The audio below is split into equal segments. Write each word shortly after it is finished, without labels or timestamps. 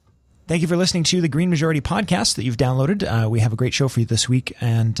Thank you for listening to the Green Majority podcast that you've downloaded. We have a great show for you this week,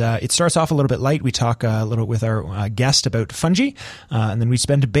 and it starts off a little bit light. We talk a little with our guest about fungi, and then we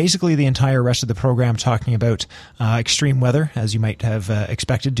spend basically the entire rest of the program talking about extreme weather, as you might have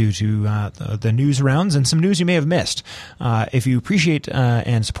expected due to the news rounds and some news you may have missed. If you appreciate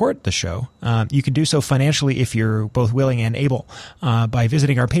and support the show, you can do so financially if you're both willing and able by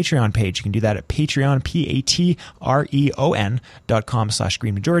visiting our Patreon page. You can do that at Patreon,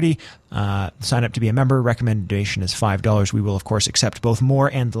 patreon.com/greenmajority. Sign up to be a member. Recommendation is $5. We will, of course, accept both more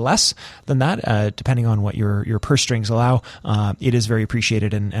and less than that, depending on what your purse strings allow. It is very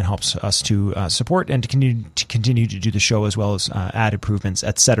appreciated and helps us to support and to continue to do the show, as well as add improvements,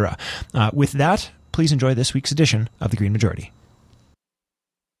 etc. With that, please enjoy this week's edition of the Green Majority.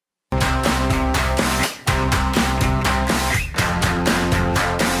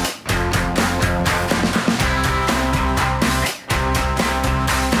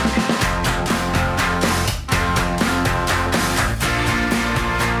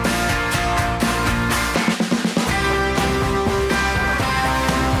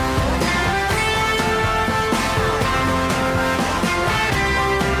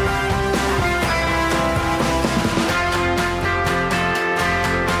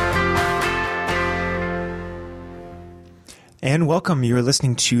 And welcome. You're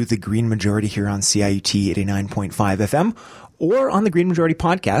listening to the Green Majority here on CIUT 89.5 FM or on the Green Majority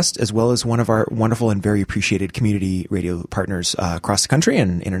podcast, as well as one of our wonderful and very appreciated community radio partners across the country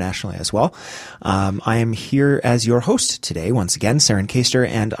and internationally as well. I am here as your host today, once again, Saren Kaster,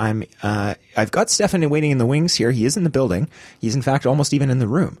 and I've got Stefan waiting in the wings here. He is in the building. He's in fact almost even in the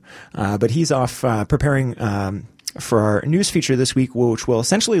room, but he's off preparing for our news feature this week, which will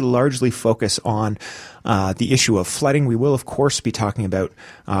essentially largely focus on the issue of flooding. We will, of course, be talking about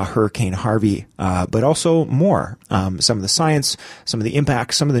Hurricane Harvey, but also more. Some of the science, some of the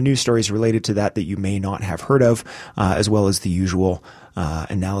impacts, some of the news stories related to that you may not have heard of, as well as the usual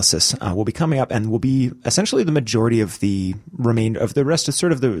analysis will be coming up, and will be essentially the majority of the rest of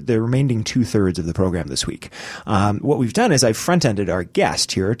sort of the remaining 2/3 of the program this week. What we've done is I've front-ended our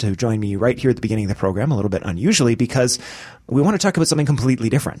guest here to join me right here at the beginning of the program, a little bit unusually, because we want to talk about something completely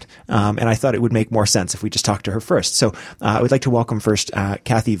different. And I thought it would make more sense if we just talked to her first. So I would like to welcome first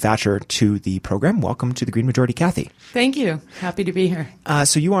Kathy Vacher to the program. Welcome to the Green Majority, Kathy. Thank you. Happy to be here.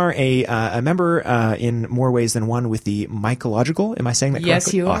 So you are a member in more ways than one with the Mycological, am I saying that correctly?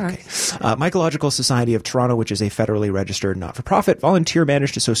 Yes, you are. Okay. Mycological Society of Toronto, which is a federally registered not-for-profit,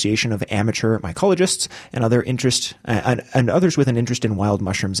 volunteer-managed association of amateur mycologists and and others with an interest in wild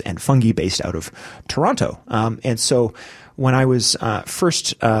mushrooms and fungi based out of Toronto. And so when I was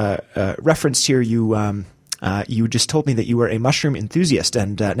first referenced here, you just told me that you were a mushroom enthusiast,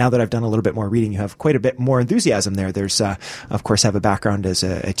 and now that I've done a little bit more reading, you have quite a bit more enthusiasm there. There's, of course, have a background as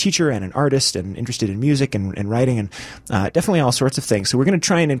a teacher and an artist, and interested in music and writing, and definitely all sorts of things. So we're going to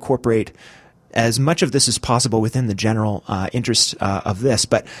try and incorporate as much of this as possible within the general interest of this.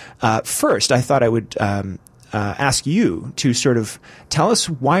 But first, I thought I would ask you to sort of tell us,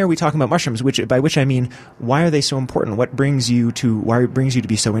 why are we talking about mushrooms? By which I mean, why are they so important? Why brings you to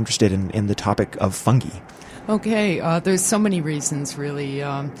be so interested in the topic of fungi? Okay, there's so many reasons, really.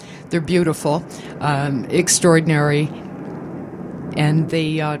 They're beautiful, extraordinary, and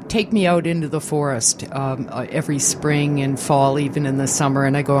they take me out into the forest every spring and fall, even in the summer,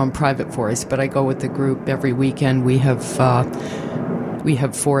 and I go on private forays, but I go with the group every weekend. We have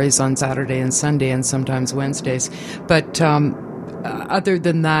forays on Saturday and Sunday and sometimes Wednesdays. But other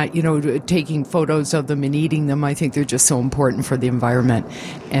than that, taking photos of them and eating them, I think they're just so important for the environment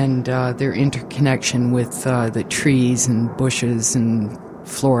and their interconnection with the trees and bushes and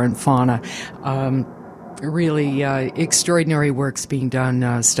flora and fauna. Really extraordinary work's being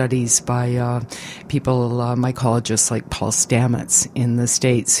done, studies by people, mycologists like Paul Stamets in the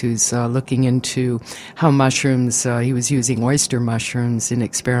States, who's looking into how mushrooms, he was using oyster mushrooms in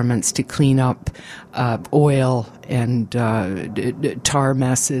experiments to clean up oil and tar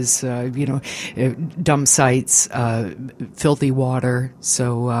messes, dump sites, filthy water.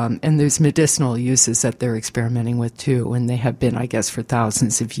 So, and there's medicinal uses that they're experimenting with too, and they have been, I guess, for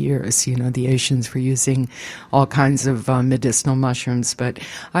thousands of years. The Asians were using all kinds of medicinal mushrooms, but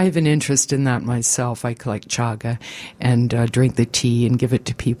I have an interest in that myself. I collect chaga and drink the tea and give it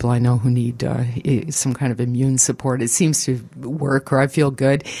to people I know who need some kind of immune support. It seems to work, or I feel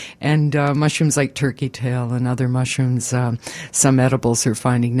good. And mushrooms like turkey tail and other mushrooms, some edibles are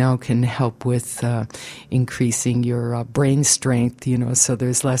finding now can help with increasing your brain strength, so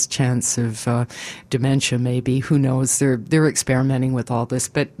there's less chance of dementia maybe. Who knows? They're experimenting with all this,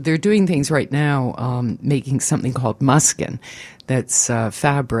 but they're doing things right now making something called muskin. That's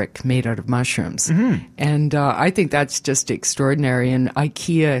fabric made out of mushrooms. Mm-hmm. And I think that's just extraordinary. And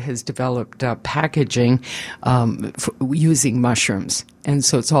IKEA has developed packaging using mushrooms. And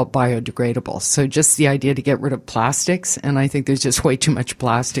so it's all biodegradable. So just the idea to get rid of plastics, and I think there's just way too much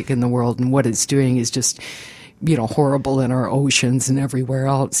plastic in the world, and what it's doing is just, horrible in our oceans and everywhere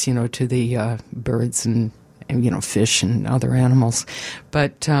else, to the birds and fish and other animals.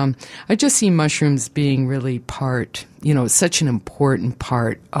 But I just see mushrooms being really such an important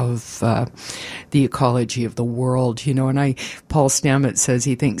part of the ecology of the world, and Paul Stamets says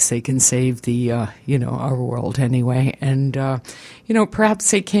he thinks they can save the, our world anyway. And,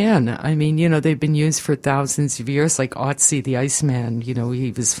 perhaps they can. I mean, they've been used for thousands of years, like Otzi the Iceman,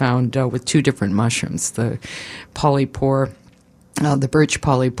 he was found with 2 different mushrooms, the polypore, the birch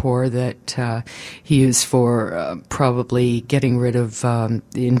polypore that he used for probably getting rid of the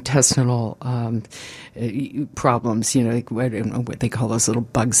intestinal problems, I don't know what they call those little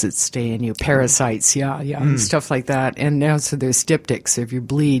bugs that stay in you, parasites, and stuff like that. And now, so there's styptics. So if you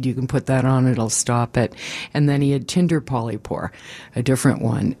bleed, you can put that on, it'll stop it. And then he had tinder polypore, a different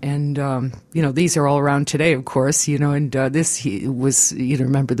one. And, these are all around today, of course, and he was,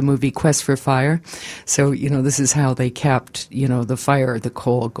 remember the movie Quest for Fire? So, this is how they kept, the fire, the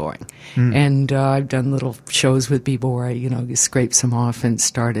coal going. And I've done little shows with people where I, scrape some off and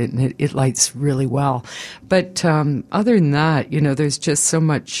start it, and it lights really well. But other than that, there's just so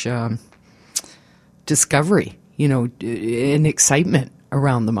much discovery, and excitement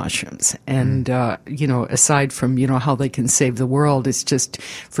around the mushrooms. And, aside from, how they can save the world, it's just,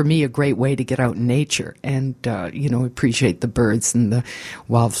 for me, a great way to get out in nature and, appreciate the birds and the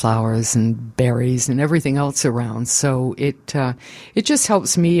wildflowers and berries and everything else around. So it just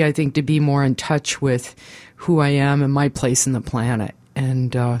helps me, I think, to be more in touch with who I am and my place in the planet.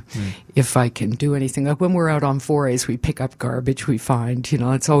 And if I can do anything, like when we're out on forays, we pick up garbage we find.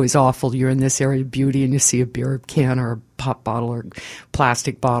 It's always awful. You're in this area of beauty and you see a beer can or a pop bottle or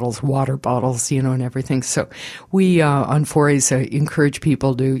plastic bottles, water bottles, and everything. So we on forays encourage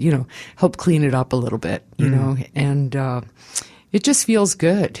people to, help clean it up a little bit, and it just feels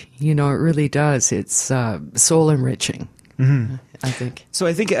good. It really does. It's soul enriching. Mm-hmm. I think. So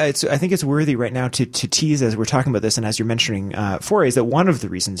I think it's worthy right now to tease, as we're talking about this, and as you're mentioning forays, that one of the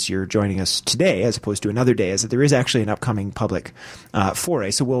reasons you're joining us today, as opposed to another day, is that there is actually an upcoming public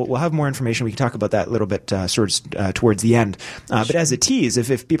foray. So we'll have more information. We can talk about that a little bit towards the end. But as a tease,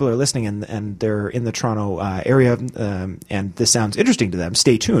 if people are listening and they're in the Toronto area and this sounds interesting to them,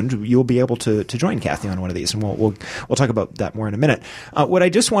 stay tuned. You'll be able to join Kathy on one of these, and we'll talk about that more in a minute. What I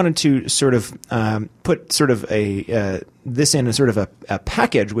just wanted to sort of put sort of this in a sort of a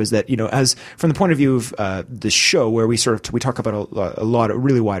package was that, as from the point of view of the show, where we talk about a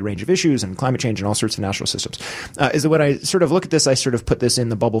really wide range of issues and climate change and all sorts of natural systems, is that when I sort of look at this, I sort of put this in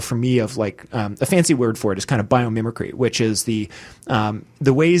the bubble for me of like a fancy word for it is kind of biomimicry, which is the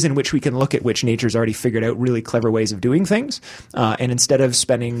ways in which we can look at which nature's already figured out really clever ways of doing things, and instead of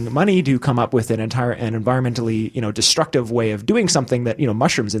spending money to come up with an environmentally destructive way of doing something that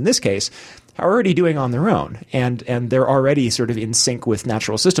mushrooms in this case are already doing on their own, and they're already sort of in sync with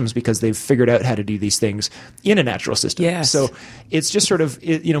natural systems because they've figured out how to do these things in a natural system. Yes. So it's just sort of,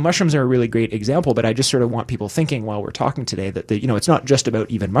 mushrooms are a really great example, but I just sort of want people thinking while we're talking today that, it's not just about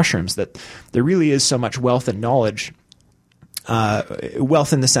even mushrooms, that there really is so much wealth and knowledge,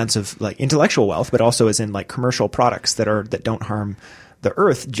 wealth in the sense of like intellectual wealth, but also as in like commercial products that don't harm the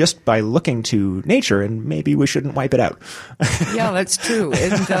earth just by looking to nature, and maybe we shouldn't wipe it out. Yeah, that's true.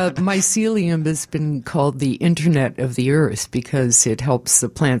 And mycelium has been called the internet of the earth because it helps the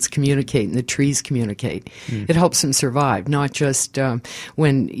plants communicate and the trees communicate. It helps them survive, not just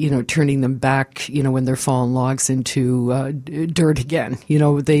when, turning them back, when they're fallen logs into dirt again.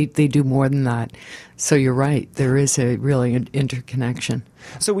 They do more than that. So you're right. There is a really interconnection.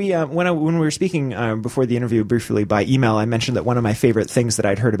 So we, when we were speaking before the interview briefly by email, I mentioned that one of my favorite things that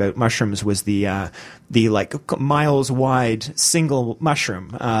I'd heard about mushrooms was the like miles wide single mushroom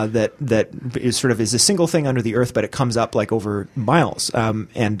that is sort of is a single thing under the earth, but it comes up like over miles.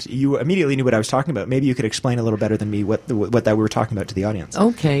 And you immediately knew what I was talking about. Maybe you could explain a little better than me what that we were talking about to the audience.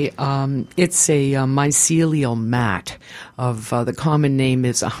 Okay, it's a mycelial mat. The common name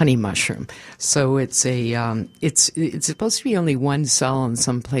is a honey mushroom. So it's it's supposed to be only one cell in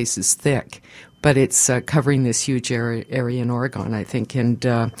some places thick, but it's covering this huge area in Oregon, I think. And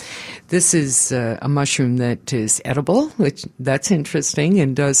this is a mushroom that is edible, which that's interesting.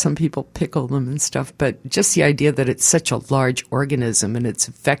 And some people pickle them and stuff. But just the idea that it's such a large organism and it's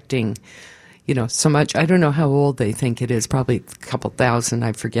affecting, so much. I don't know how old they think it is, probably a couple thousand,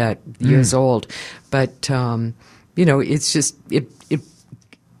 I forget, years old. But, it's just,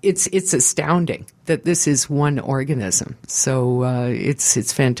 it's astounding that this is one organism. So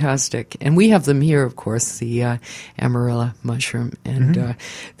it's fantastic. And we have them here, of course, the Amarilla mushroom. And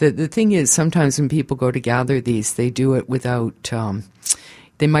the thing is, sometimes when people go to gather these, they do it without...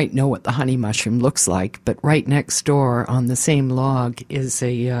 they might know what the honey mushroom looks like, but right next door on the same log is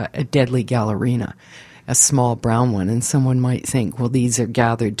a deadly Galerina, a small brown one. And someone might think, well, these are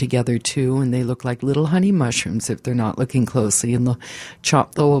gathered together too, and they look like little honey mushrooms if they're not looking closely. And they'll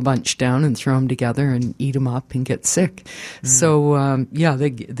chop the whole bunch down and throw them together and eat them up and get sick. So,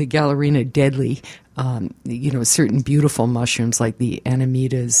 the Galerina deadly. Certain beautiful mushrooms like the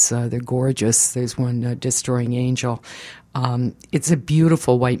Anemomedas, they're gorgeous. There's one, Destroying Angel. It's a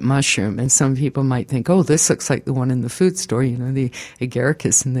beautiful white mushroom, and some people might think, oh, this looks like the one in the food store, the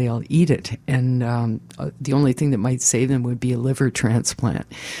agaricus, and they'll eat it. And the only thing that might save them would be a liver transplant.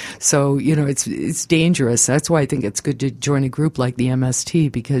 So, it's dangerous. That's why I think it's good to join a group like the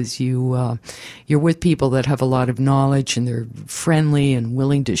MST, because you're with people that have a lot of knowledge, and they're friendly and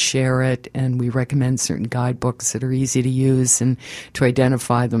willing to share it, and we recommend certain guidebooks that are easy to use and to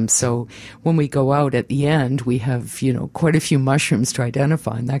identify them. So when we go out at the end, we have, quite a few mushrooms to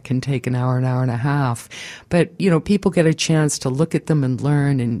identify, and that can take an hour and a half. But, people get a chance to look at them and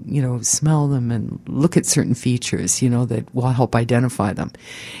learn and, smell them and look at certain features, that will help identify them.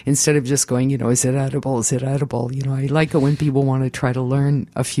 Instead of just going, is it edible? Is it edible? I like it when people want to try to learn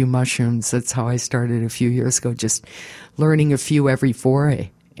a few mushrooms. That's how I started a few years ago, just learning a few every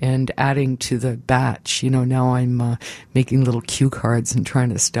foray and adding to the batch. Now I'm making little cue cards and trying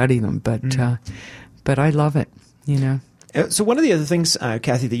to study them, but I love it, So one of the other things,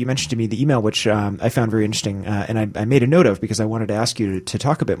 Kathy, that you mentioned to me, the email, which I found very interesting, and I made a note of because I wanted to ask you to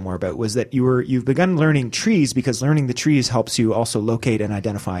talk a bit more about, was that you've begun learning trees because learning the trees helps you also locate and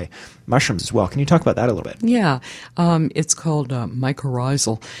identify mushrooms as well. Can you talk about that a little bit? Yeah, it's called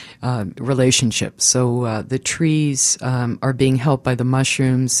mycorrhizal relationship. So the trees are being helped by the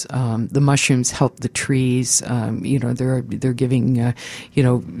mushrooms. The mushrooms help the trees. They're giving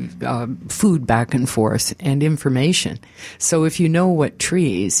food back and forth and information. So if you know what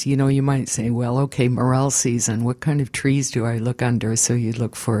trees, you might say, well, okay, morel season, what kind of trees do I look under? So you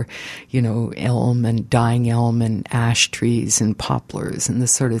look for, elm and dying elm and ash trees and poplars and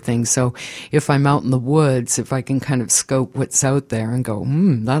this sort of thing. So if I'm out in the woods, if I can kind of scope what's out there and go,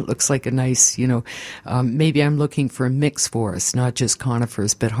 that looks like a nice, maybe I'm looking for a mixed forest, not just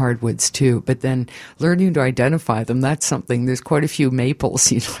conifers, but hardwoods too. But then learning to identify them, that's something. There's quite a few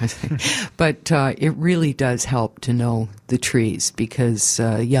maples, but it really does help to know the trees because,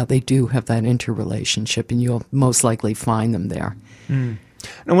 they do have that interrelationship, and you'll most likely find them there.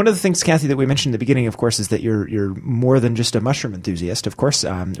 And one of the things, Kathy, that we mentioned in the beginning, of course, is that you're more than just a mushroom enthusiast, of course,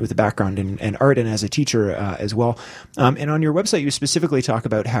 with a background in art and as a teacher as well. And on your website, you specifically talk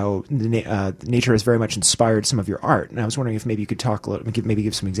about how nature has very much inspired some of your art. And I was wondering if maybe you could talk a little, maybe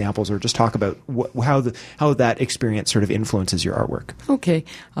give some examples, or just talk about how that experience sort of influences your artwork. Okay.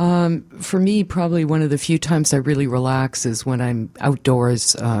 For me, probably one of the few times I really relax is when I'm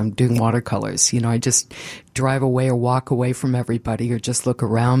outdoors doing watercolors. I just drive away or walk away from everybody or just look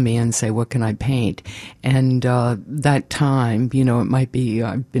around me and say, what can I paint? And that time, it might be,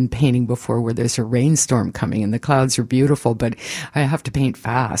 I've been painting before where there's a rainstorm coming and the clouds are beautiful, but I have to paint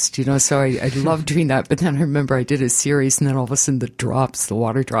fast, so I love doing that. But then I remember I did a series and then all of a sudden the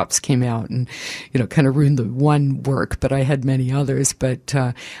water drops came out and, kind of ruined the one work, but I had many others. But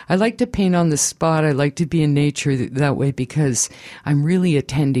I like to paint on the spot. I like to be in nature that way because I'm really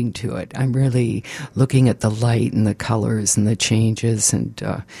attending to it. I'm really looking at the light and the colors and the changes. And,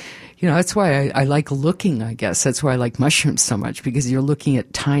 that's why I like looking, I guess. That's why I like mushrooms so much, because you're looking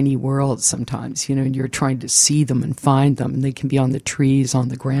at tiny worlds sometimes, and you're trying to see them and find them. And they can be on the trees, on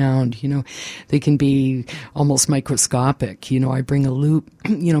the ground, they can be almost microscopic. I bring a loupe,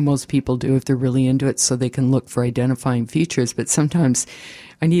 most people do if they're really into it, so they can look for identifying features. But sometimes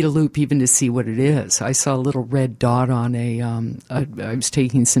I need a loupe even to see what it is. I saw a little red dot on I was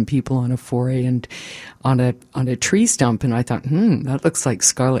taking some people on a foray and on a tree stump, and I thought, that looks like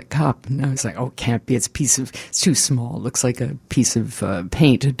scarlet cup. And I was like, oh, it can't be. It's too small. It looks like a piece of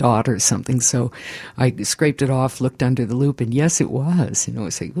paint, a dot or something. So I scraped it off, looked under the loupe, and yes, it was. It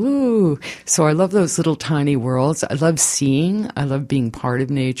was like, ooh. So I love those little tiny worlds. I love seeing. I love being part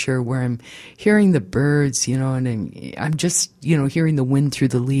of nature where I'm hearing the birds, and I'm just, hearing the wind through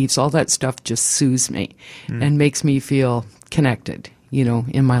the leaves. All that stuff just soothes me and makes me feel connected,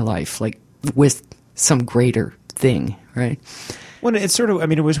 in my life, like with some greater thing right? Well, it's sort of, I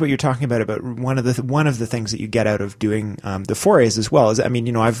mean, it was what you're talking about one of the things that you get out of doing the forays as well is, I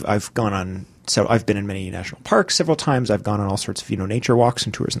mean, I've gone on, so I've been in many national parks several times. I've gone on all sorts of, nature walks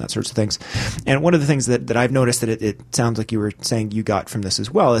and tours and that sorts of things. And one of the things that I've noticed that it sounds like you were saying you got from this as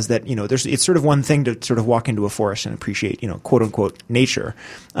well is that, it's sort of one thing to sort of walk into a forest and appreciate, quote unquote nature.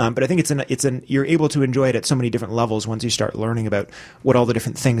 But I think you're able to enjoy it at so many different levels once you start learning about what all the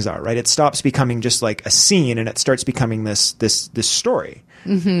different things are, right? It stops becoming just like a scene and it starts becoming this story.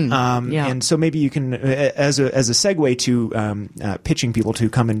 Mm-hmm. And so maybe you can, as a segue to pitching people to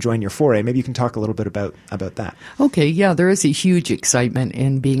come and join your foray, maybe you can talk a little bit about that. Okay, yeah, there is a huge excitement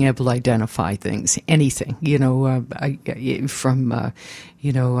in being able to identify things, anything, from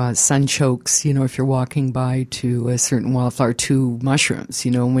sunchokes, if you're walking by, to a certain wildflower, to mushrooms,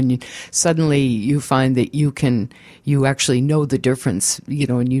 when you find that you actually know the difference,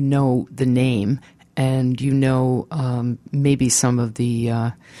 and you know the name. And maybe some of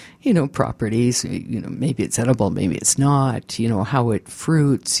the properties, maybe it's edible, maybe it's not, how it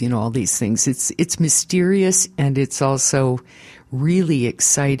fruits, all these things. It's mysterious and it's also really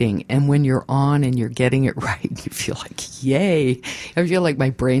exciting. And when you're on and you're getting it right, you feel like, yay. I feel like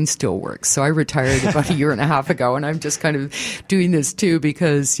my brain still works. So I retired about a year and a half ago, and I'm just kind of doing this too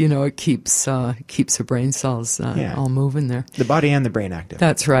because, it keeps the brain cells all moving there. The body and the brain active.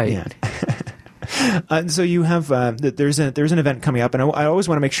 That's right. Yeah. So you have there's an event coming up, and I always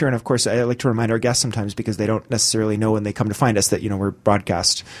want to make sure, and of course I like to remind our guests sometimes because they don't necessarily know when they come to find us that we're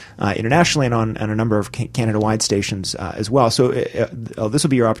broadcast internationally and on a number of Canada-wide stations as well. So this will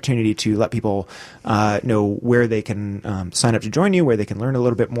be your opportunity to let people know where they can sign up to join you, where they can learn a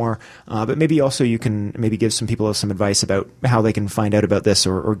little bit more, but maybe also you can maybe give some people some advice about how they can find out about this,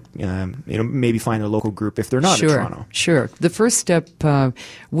 or maybe find a local group if they're not in Toronto. Sure. The first step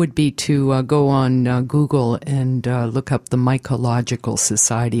would be to go on Google and look up the Mycological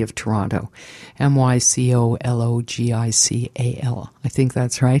Society of Toronto, MYCOLOGICAL. I think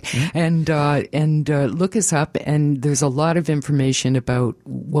that's right. Mm-hmm. And look us up, and there's a lot of information about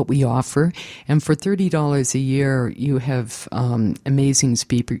what we offer. And for $30 a year, you have amazing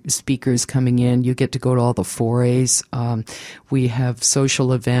speakers coming in. You get to go to all the forays. We have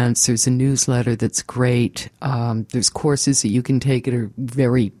social events. There's a newsletter that's great. There's courses that you can take at a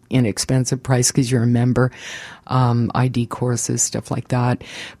very inexpensive price because you're a member, ID courses, stuff like that.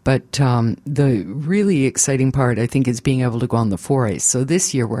 But the really exciting part, I think, is being able to go on the forays. So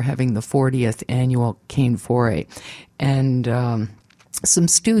this year we're having the 40th annual Cane Foray. And some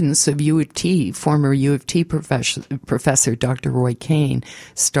students of U of T, former U of T professor Dr. Roy Kane,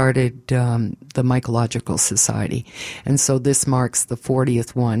 started the Mycological Society. And so this marks the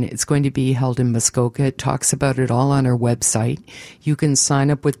 40th one. It's going to be held in Muskoka. It talks about it all on our website. You can sign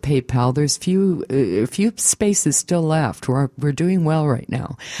up with PayPal. There's a few spaces still left. We're doing well right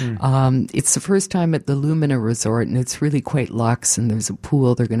now. It's the first time at the Lumina Resort, and it's really quite luxe, and there's a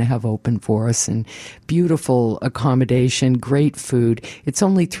pool they're going to have open for us, and beautiful accommodation, great food. It's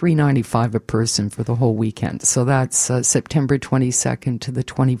only $3.95 a person for the whole weekend. So that's September 22nd to the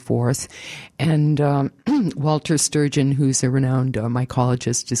 24th. And Walter Sturgeon, who's a renowned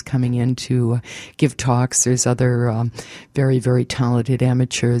mycologist, is coming in to give talks. There's other very, very talented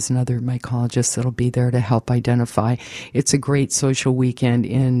amateurs and other mycologists that'll be there to help identify. It's a great social weekend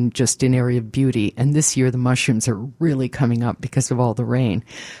in just an area of beauty. And this year the mushrooms are really coming up because of all the rain.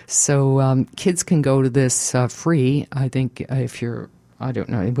 So kids can go to this free, I think, if you're, I don't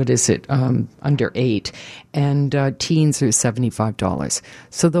know, what is it, under 8, and teens are $75.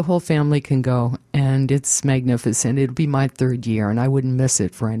 So the whole family can go, and it's magnificent. It'll be my 3rd year, and I wouldn't miss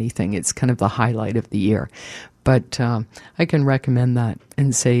it for anything. It's kind of the highlight of the year. But I can recommend that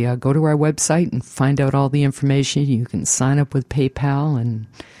and say, go to our website and find out all the information. You can sign up with PayPal, and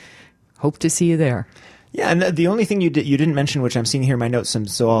hope to see you there. Yeah, and the only thing you didn't mention, which I'm seeing here in my notes,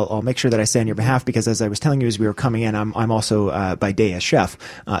 and so I'll make sure that I say on your behalf, because as I was telling you as we were coming in, I'm also by day a chef.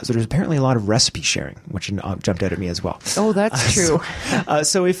 So there's apparently a lot of recipe sharing, which jumped out at me as well. Oh, that's true.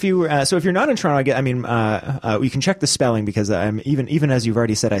 So if you're not in Toronto, you can check the spelling, because even as you've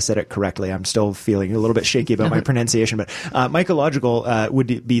already said, I said it correctly. I'm still feeling a little bit shaky about my pronunciation, but mycological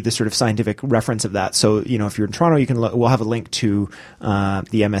would be the sort of scientific reference of that. So if you're in Toronto, we'll have a link to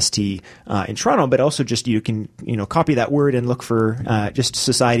the MST in Toronto, but also just you can copy that word and look for just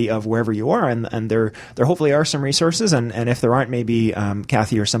Society of wherever you are, and there hopefully are some resources, and if there aren't, maybe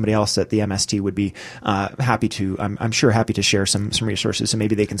Kathy or somebody else at the MST would be happy to share some resources, so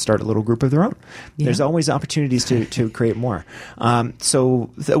maybe they can start a little group of their own. Yeah. There's always opportunities to create more.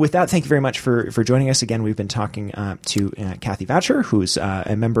 With that, thank you very much for joining us again. We've been talking to Kathy Vatcher, who's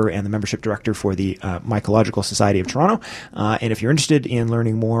a member and the membership director for the Mycological Society of Toronto. And if you're interested in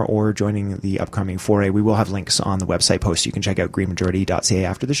learning more or joining the upcoming foray, we will have links on the website post. You can check out greenmajority.ca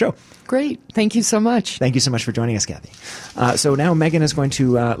after the show. Great. Thank you so much. Thank you so much for joining us, Kathy. So now Megan is going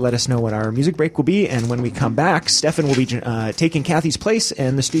to let us know what our music break will be. And when we come back, Stefan will be taking Kathy's place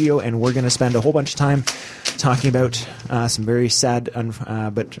in the studio, and we're going to spend a whole bunch of time talking about some very sad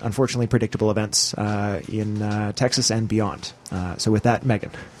but unfortunately predictable events in Texas and beyond. So with that,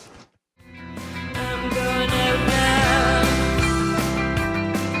 Megan.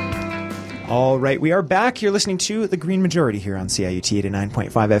 All right, we are back. You're listening to The Green Majority here on CIUT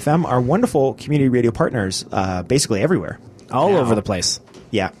 89.5 FM. Our wonderful community radio partners, basically everywhere. All over the place.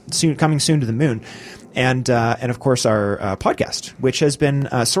 Yeah, coming soon to the moon. And of course, our podcast, which has been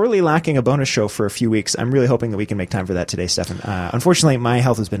sorely lacking a bonus show for a few weeks. I'm really hoping that we can make time for that today, Stefan. Unfortunately, my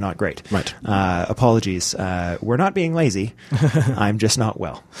health has been not great. Right. Apologies. We're not being lazy. I'm just not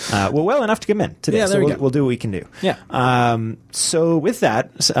well. Well enough to come in today. Yeah, so we'll do what we can do. Yeah. So with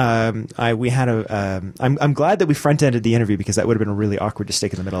that, I'm glad that we front-ended the interview, because that would have been really awkward to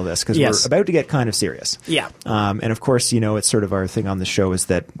stick in the middle of this, because we're about to get kind of serious. Yeah. And of course, it's sort of our thing on the show is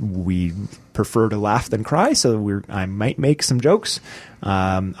that we prefer to laugh than cry, so I might make some jokes.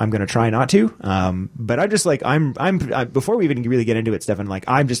 I'm going to try not to, but I just before we even really get into it, Stefan,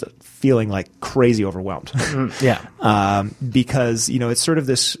 I'm just feeling like crazy overwhelmed. Because it's sort of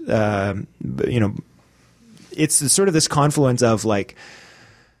this, it's sort of this confluence of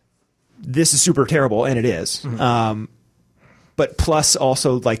this is super terrible, and it is, but plus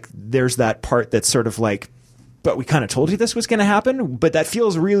also there's that part that's sort of but we kind of told you this was going to happen, but that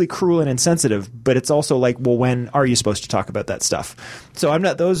feels really cruel and insensitive. But it's also well, when are you supposed to talk about that stuff? So I'm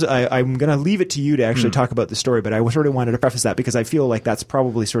going to leave it to you to actually talk about the story, but I sort of wanted to preface that because I feel like that's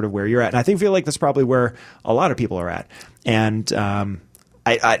probably sort of where you're at. And I feel like that's probably where a lot of people are at. And,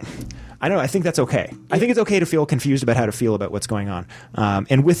 I don't know. I think that's okay. I think it's okay to feel confused about how to feel about what's going on.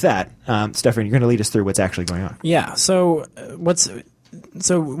 And with that, Stefan, you're going to lead us through what's actually going on. Yeah. So what's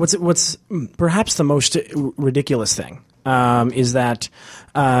perhaps the most ridiculous thing is that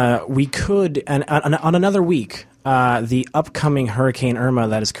we could, and on another week, the upcoming Hurricane Irma,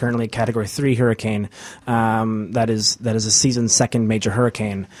 that is currently a Category 3 hurricane, that is a season's second major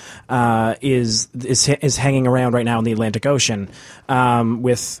hurricane, is hanging around right now in the Atlantic Ocean,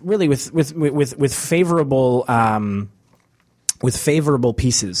 with favorable. With favorable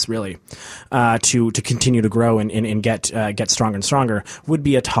pieces, really, to continue to grow and get stronger and stronger, would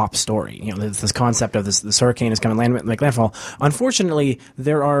be a top story. This concept of this hurricane is coming like landfall. Unfortunately,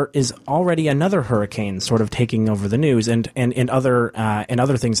 is already another hurricane sort of taking over the news and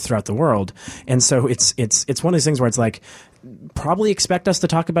other things throughout the world. And so it's one of these things where it's probably expect us to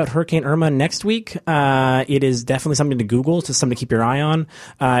talk about Hurricane Irma next week. It is definitely something to Google, something to keep your eye on.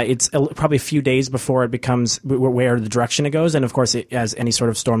 It's probably a few days before it becomes where the direction it goes. And of course, as any sort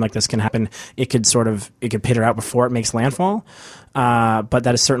of storm like this can happen, it could peter out before it makes landfall. But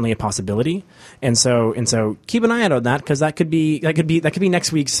that is certainly a possibility. And so keep an eye out on that, because that could be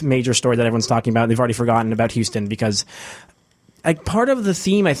next week's major story that everyone's talking about. They've already forgotten about Houston, because part of the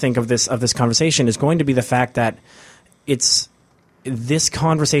theme, I think, of this conversation is going to be the fact that this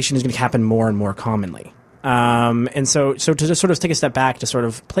conversation is going to happen more and more commonly. And so to just sort of take a step back to sort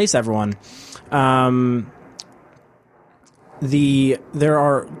of place everyone, there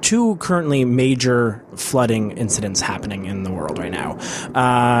are two currently major flooding incidents happening in the world right now.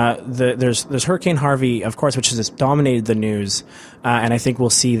 There's Hurricane Harvey, of course, which has just dominated the news, and I think we'll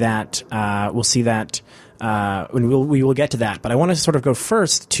see that. We will get to that, but I want to sort of go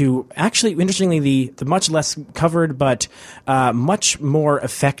first to actually, interestingly, the much less covered but much more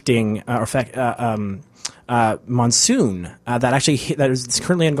affecting monsoon that is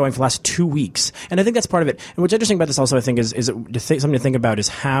currently ongoing for the last 2 weeks, and I think that's part of it. And what's interesting about this also, I think, is something to think about is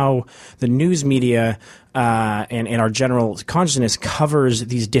how the news media and our general consciousness covers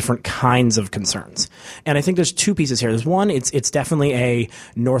these different kinds of concerns. And I think there's two pieces here. There's one, it's definitely a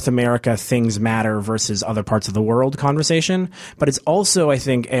North America things matter versus other parts of the world conversation, but it's also, I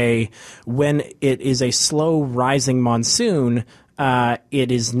think, when it is a slow rising monsoon,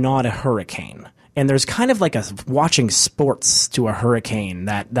 it is not a hurricane. And there's kind of like a watching sports to a hurricane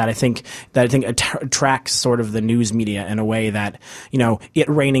that I think attracts sort of the news media in a way that, you know, it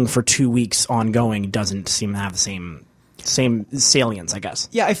raining for 2 weeks ongoing doesn't seem to have the same salience, I guess.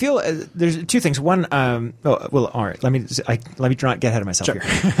 Yeah, I feel there's two things. One, all right, let me not get ahead of myself here.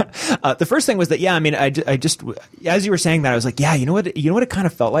 The first thing was that, yeah, I mean, I just, as you were saying that, I was like, yeah, you know what it kind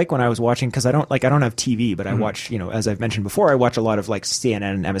of felt like when I was watching, because I don't have TV, but I watch, you know, as I've mentioned before, I watch a lot of like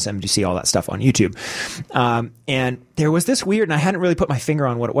CNN, MSNBC, all that stuff on YouTube. And there was this weird, and I hadn't really put my finger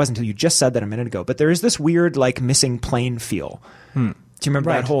on what it was until you just said that a minute ago, but there is this weird like missing plane feel. Do you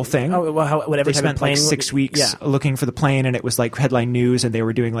remember that whole thing? Oh, well, whatever. They spent like 6 weeks looking for the plane, and it was like headline news, and they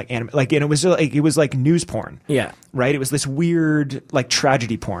were doing and it was like news porn. Yeah, right. It was this weird like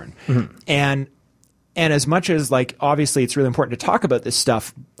tragedy porn, and as much as like obviously it's really important to talk about this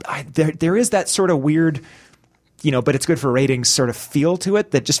stuff, there is that sort of weird, you know, but it's good for ratings sort of feel to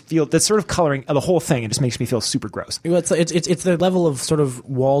it that's sort of coloring the whole thing. It just makes me feel super gross. Well, it's the level of sort of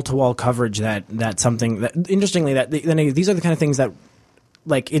wall to wall coverage that's something that interestingly these are the kind of things that.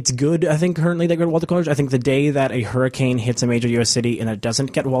 Like, it's good, I think, currently they get wall-to-wall coverage. I think the day that a hurricane hits a major U.S. city and it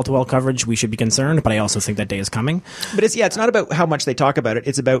doesn't get wall-to-wall coverage, we should be concerned, but I also think that day is coming. But it's not about how much they talk about it.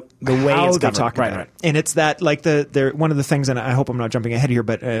 It's about the way they talk about it. And it's that, like, one of the things, and I hope I'm not jumping ahead here,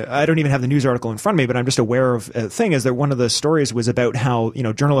 but I don't even have the news article in front of me, but I'm just aware of a thing, is that one of the stories was about how, you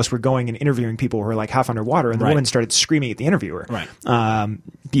know, journalists were going and interviewing people who were, like, half underwater, and the woman started screaming at the interviewer. Right.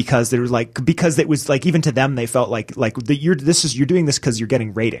 Because it was, like, even to them, they felt like you're doing this because you're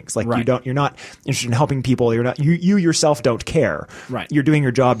getting ratings. Like, you're not interested in helping people. You yourself don't care. Right. You're doing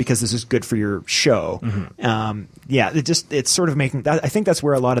your job because this is good for your show. It's sort of making that. I think that's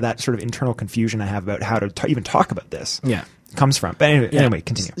where a lot of that sort of internal confusion I have about how to even talk about this. Yeah. Comes from. But anyway,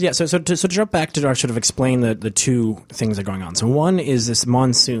 continue. Yeah, so to jump back to sort of explain the two things that are going on. So one is this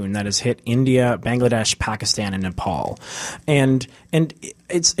monsoon that has hit India, Bangladesh, Pakistan, and Nepal. And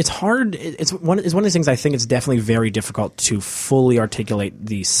it's hard. It's one of these things I think it's definitely very difficult to fully articulate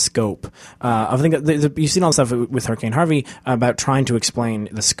the scope. I think that you've seen all the stuff with Hurricane Harvey about trying to explain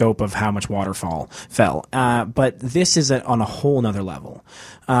the scope of how much water fell. But this is on a whole nother level.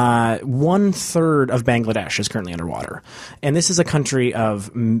 1/3 of Bangladesh is currently underwater. And this is a country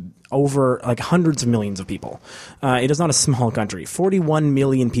of over like hundreds of millions of people. It is not a small country. 41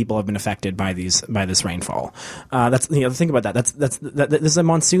 million people have been affected by this rainfall. That's, you know, think about that. This is a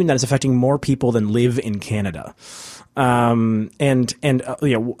monsoon that is affecting more people than live in Canada. Over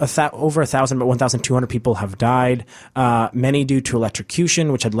 1,000, but 1,200 people have died. Many due to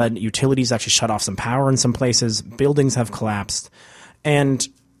electrocution, which had led utilities to actually shut off some power in some places. Buildings have collapsed. And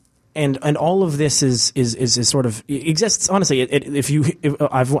all of this is sort of exists. Honestly,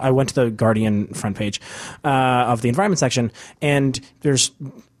 I went to the Guardian front page of the environment section, and there's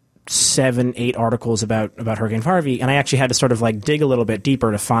 7-8 articles about Hurricane Harvey, and I actually had to sort of like dig a little bit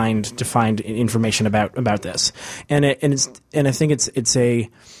deeper to find information about this. And I think it's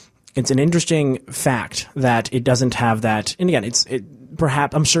an interesting fact that it doesn't have that. And again,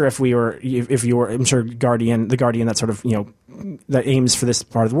 perhaps I'm sure I'm sure the Guardian that sort of, you know, that aims for this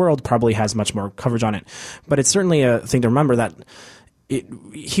part of the world probably has much more coverage on it. But it's certainly a thing to remember that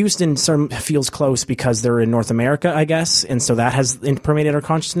Houston sort of feels close because they're in North America, I guess, and so that has permeated our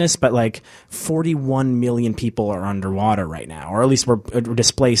consciousness. But like 41 million people are underwater right now, or at least were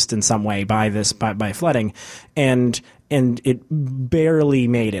displaced in some way by flooding, and it barely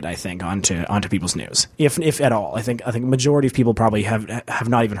made it, I think, onto people's news, if at all. I think a majority of people probably have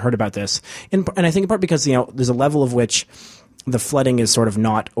not even heard about this, and I think in part because, you know, there's a level of which the flooding is sort of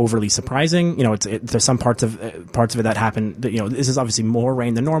not overly surprising. You know, there's some parts of it that happen. You know, this is obviously more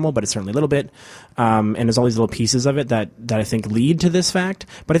rain than normal, but it's certainly a little bit. And there's all these little pieces of it that I think lead to this fact.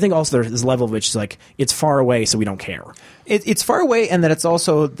 But I think also there's this level of which is like, it's far away, so we don't care. It's far away, and that it's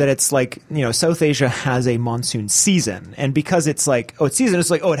also that it's like, you know, South Asia has a monsoon season, and because it's like, it's season,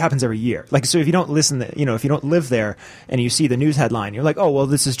 it's like, it happens every year. Like, so if you don't if you don't live there and you see the news headline, you're like, well,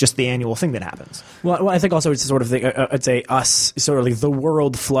 this is just the annual thing that happens. Well, I think also it's sort of it's us sort of like the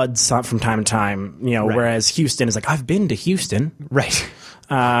world floods from time to time, you know, whereas Houston is like, I've been to Houston, right?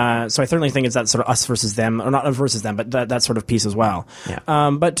 So I certainly think it's that sort of us versus them, or not versus them, but that sort of piece as well. Yeah.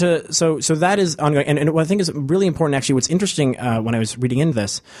 So that is ongoing. And what I think is really important, actually, what's interesting when I was reading into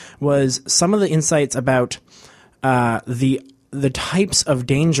this was some of the insights about the the types of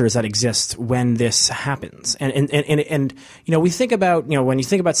dangers that exist when this happens. And we think about, when you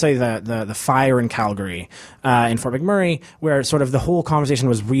think about, say, the fire in Calgary, in Fort McMurray, where sort of the whole conversation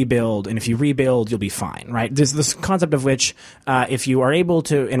was rebuild, and if you rebuild, you'll be fine, right? There's this concept of which, if you are able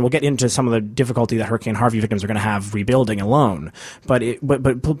to, and we'll get into some of the difficulty that Hurricane Harvey victims are going to have rebuilding alone, but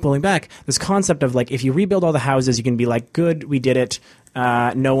pulling back, this concept of like, if you rebuild all the houses, you can be like, good, we did it.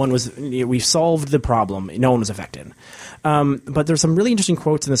 We solved the problem. No one was affected. But there's some really interesting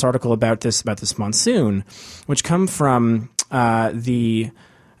quotes in this article about this monsoon, which come from the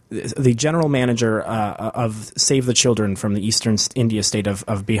general manager of Save the Children from the eastern India state of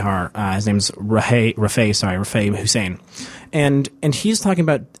Bihar. His name's Rafay Hussain, and he's talking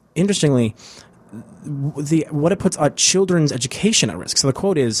about, interestingly, what it puts children's education at risk. So the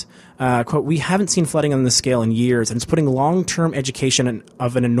quote is, quote, "We haven't seen flooding on this scale in years, and it's putting long-term education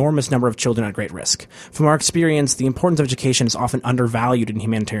of an enormous number of children at great risk. From our experience, the importance of education is often undervalued in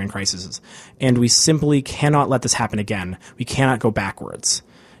humanitarian crises, and we simply cannot let this happen again. We cannot go backwards."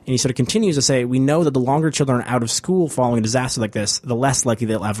 And he sort of continues to say, we know that the longer children are out of school following a disaster like this, the less likely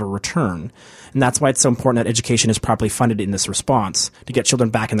they'll ever return. And that's why it's so important that education is properly funded in this response, to get children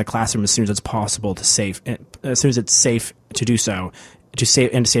back in the classroom as soon as it's possible as soon as it's safe to do so, to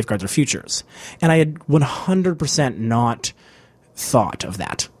safeguard their futures. And I had 100% not thought of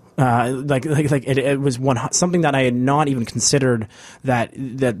that. It was something that I had not even considered, that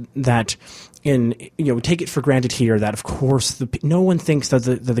in, take it for granted here that, of course, no one thinks that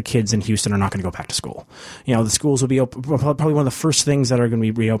the kids in Houston are not going to go back to school. The schools will be probably one of the first things that are going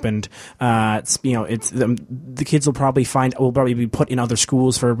to be reopened. The kids will probably be put in other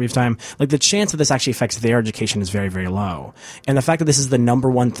schools for a brief time. Like, the chance that this actually affects their education is very, very low. And the fact that this is the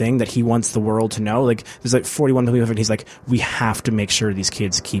number one thing that he wants the world to know, like, there's like 41 million, and he's like, we have to make sure these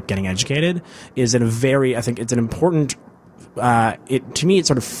kids keep getting educated, is I think it's an important. To me, it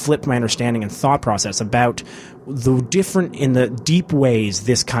sort of flipped my understanding and thought process about in the deep ways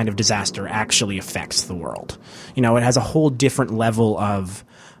this kind of disaster actually affects the world. It has a whole different level of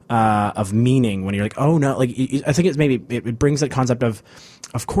meaning when you're like, oh no, like, I think it brings that concept of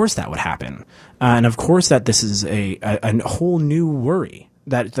course that would happen, and of course that this is a whole new worry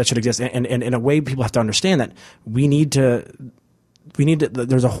that should exist, and in a way people have to understand that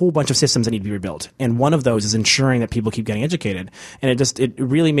there's a whole bunch of systems that need to be rebuilt. And one of those is ensuring that people keep getting educated. And it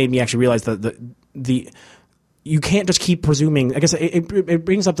really made me actually realize that you can't just keep presuming. I guess it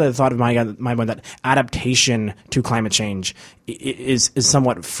brings up the thought of my mind that adaptation to climate change is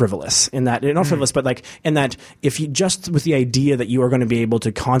somewhat frivolous, in that, not frivolous, but like, in that if you just with the idea that you are going to be able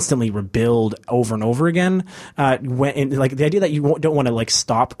to constantly rebuild over and over again, like the idea that you don't want to like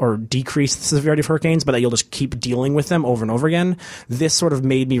stop or decrease the severity of hurricanes, but that you'll just keep dealing with them over and over again. This sort of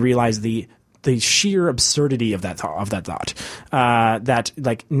made me realize the sheer absurdity of that thought, that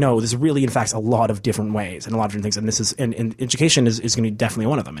like, no, this really affects a lot of different ways and a lot of different things, and this is and education is going to be definitely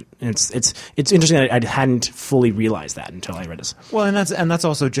one of them. And it's interesting that I hadn't fully realized that until I read this. Well, and that's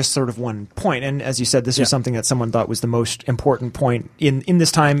also just sort of one point. And as you said, this was something that someone thought was the most important point in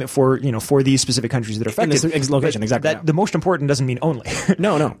this time for these specific countries that are affected. In this location, exactly. The most important doesn't mean only.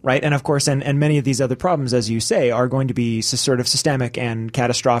 No. Right, and of course, and many of these other problems, as you say, are going to be sort of systemic and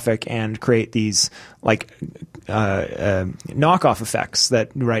catastrophic and create these like knockoff effects that,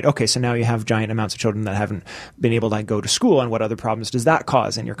 right, okay, so now you have giant amounts of children that haven't been able to go to school, and what other problems does that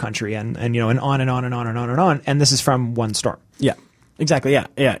cause in your country, and on and on and on and on and on, and this is from one storm. Yeah. Exactly. Yeah.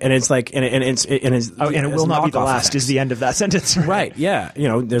 And it's like, and it will not be the last. Effects. Is the end of that sentence, right? Yeah.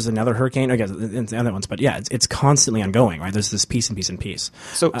 There's another hurricane. I guess the other ones, but yeah, it's constantly ongoing, right? There's this piece and piece and piece.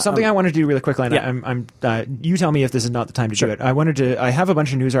 So something I want to do really quickly, and you tell me if this is not the time to do it. I have a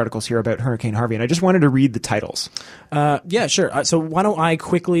bunch of news articles here about Hurricane Harvey, and I just wanted to read the titles. Yeah, sure. So why don't I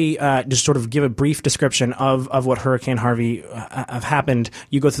quickly just sort of give a brief description of what Hurricane Harvey have happened.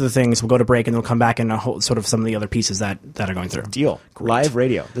 You go through the things. We'll go to break, and we'll come back and sort of some of the other pieces that are going through. Deal. Great. Live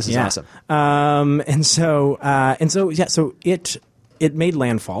radio. This is awesome. So it made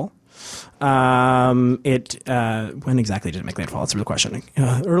landfall. When exactly did it make landfall? That's a real question.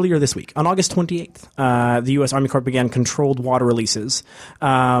 Earlier this week, on August 28th, the U.S. Army Corps began controlled water releases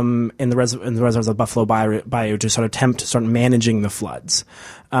in the reservoirs of Buffalo Bayou to sort of attempt to start managing the floods.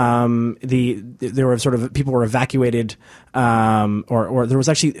 There were sort of people were evacuated, or there was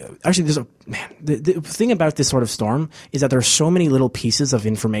actually there's the thing about this sort of storm is that there are so many little pieces of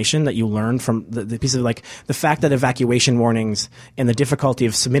information that you learn from the pieces of, like, the fact that evacuation warnings and the difficulty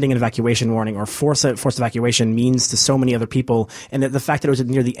of submitting an evacuation evacuation warning or forced evacuation means to so many other people, and the fact that it was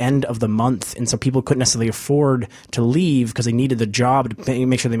near the end of the month, and so people couldn't necessarily afford to leave because they needed the job to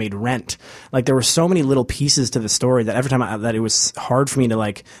make sure they made rent. Like, there were so many little pieces to the story that every time that it was hard for me to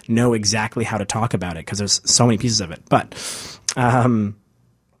like know exactly how to talk about it because there's so many pieces of it. But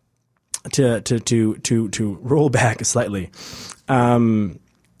to roll back slightly.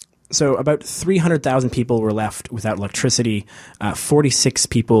 So about 300,000 people were left without electricity. 46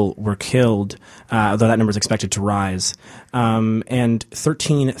 people were killed, though that number is expected to rise. And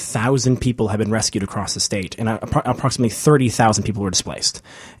 13,000 people have been rescued across the state, and approximately 30,000 people were displaced.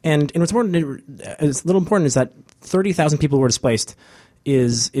 And what's important, it's a little important, is that 30,000 people were displaced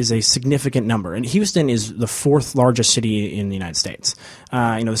is a significant number, and Houston is the fourth largest city in the United States.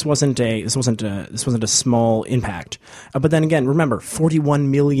 This wasn't a small impact. But then again, remember,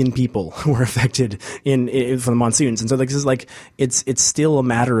 41 million people were affected from the monsoons, and so this is like it's still a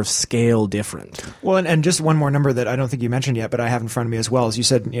matter of scale different. Well, and just one more number that I don't think you mentioned yet, but I have in front of me as well, is you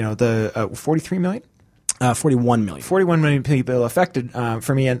said the 43 million. 41 million. 41 million people affected.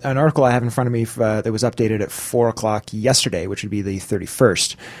 For me, an article I have in front of me that was updated at 4 o'clock yesterday, which would be the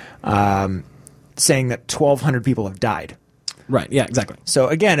 31st, saying that 1,200 people have died. Right. Yeah. Exactly. So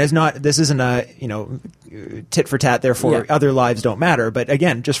again, this isn't a tit for tat. Therefore, other lives don't matter. But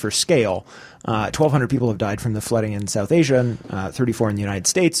again, just for scale, 1,200 people have died from the flooding in South Asia, and 34 in the United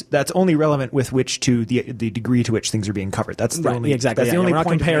States. That's only relevant with which to the degree to which things are being covered. That's the only exactly. That's the only we're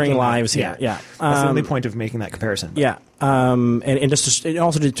point not comparing lives here. Yeah. That's the only point of making that comparison. Yeah. And just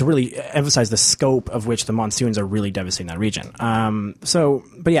also to really emphasize the scope of which the monsoons are really devastating that region. So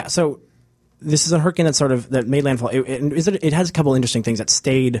this is a hurricane that made landfall. It has a couple interesting things that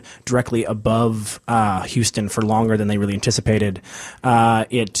stayed directly above Houston for longer than they really anticipated.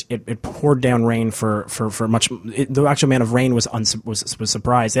 It poured down rain for much. The actual amount of rain was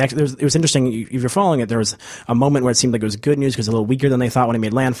surprised. It was interesting. If you're following it, there was a moment where it seemed like it was good news because it was a little weaker than they thought when it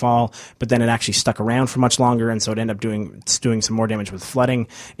made landfall. But then it actually stuck around for much longer, and so it ended up doing some more damage with flooding.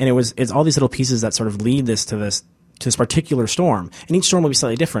 And it's all these little pieces that sort of lead this particular storm. And each storm will be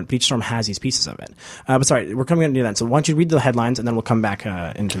slightly different, but each storm has these pieces of it. But sorry, we're coming into that. So why don't you read the headlines, and then we'll come back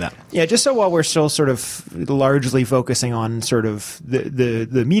into that. Yeah, just so while we're still sort of largely focusing on sort of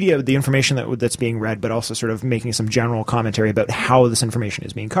the media, the information that's being read, but also sort of making some general commentary about how this information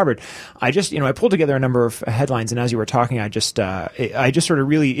is being covered. I just, I pulled together a number of headlines, and as you were talking, I just sort of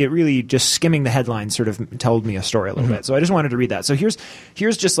really just skimming the headlines sort of told me a story a little bit. So I just wanted to read that. So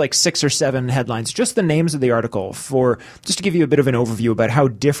here's just like 6 or 7 headlines, just the names of the article, just to give you a bit of an overview about how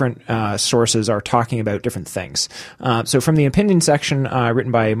different sources are talking about different things. So from the opinion section,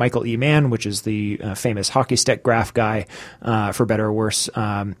 written by Michael E. Mann, which is the famous hockey stick graph guy, for better or worse,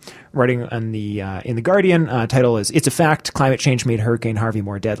 writing in the Guardian, title is "It's a Fact: Climate Change Made Hurricane Harvey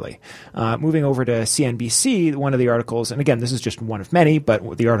More Deadly." Moving over to CNBC, one of the articles, and again, this is just one of many,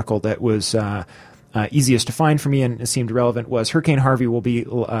 but the article that was easiest to find for me and seemed relevant was Hurricane Harvey will be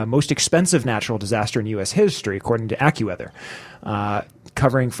most expensive natural disaster in U.S. history, according to AccuWeather.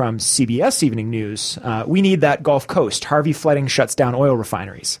 Covering from CBS Evening News, we need that Gulf Coast. Harvey flooding shuts down oil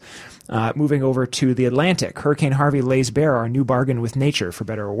refineries. Moving over to The Atlantic, Hurricane Harvey lays bare our new bargain with nature, for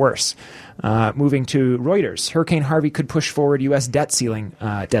better or worse. Moving to Reuters, Hurricane Harvey could push forward U.S. debt ceiling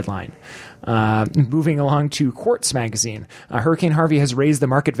deadline. Moving along to Quartz magazine, Hurricane Harvey has raised the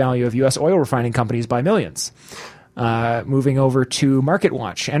market value of U.S. oil refining companies by millions. Moving over to Market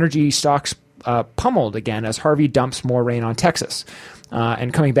Watch, energy stocks pummeled again as Harvey dumps more rain on Texas.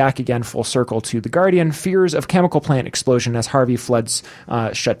 And coming back again full circle to The Guardian, fears of chemical plant explosion as Harvey floods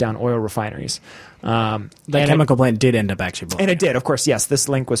shut down oil refineries. The chemical plant did end up actually blowing. And it did, of course. Yes, this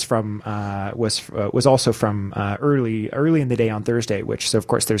link was from was also from early in the day on Thursday. Which, so of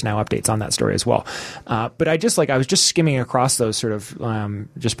course, there's now updates on that story as well. But I was just skimming across those, sort of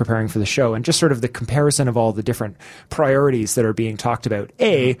just preparing for the show, and just sort of the comparison of all the different priorities that are being talked about.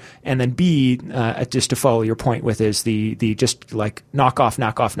 A, and then B, just to follow your point with, is the just like knock off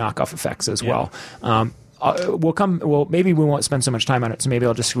effects as well. Maybe we won't spend so much time on it, so maybe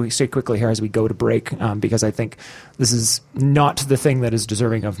I'll just say quickly here as we go to break, because I think this is not the thing that is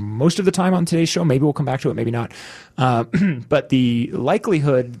deserving of most of the time on today's show. Maybe we'll come back to it, maybe not. But the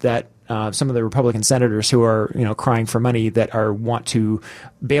likelihood that some of the Republican senators who are crying for money that want to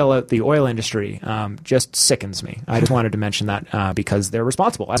bail out the oil industry just sickens me. I just wanted to mention that because they're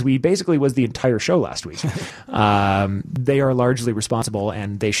responsible, as we basically was the entire show last week. They are largely responsible,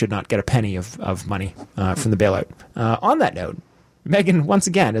 and they should not get a penny of money from the bailout. On that note, Megan, once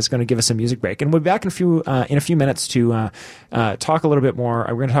again, is going to give us a music break, and we'll be back in a few minutes to talk a little bit more.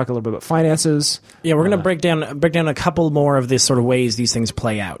 We're going to talk a little bit about finances. Yeah, we're going to break down a couple more of this sort of ways these things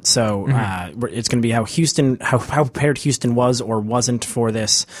play out. So it's going to be how prepared Houston was or wasn't for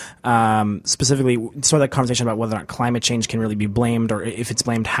this. Specifically, sort of that conversation about whether or not climate change can really be blamed, or if it's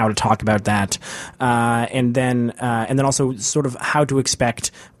blamed, how to talk about that, and then also sort of how to expect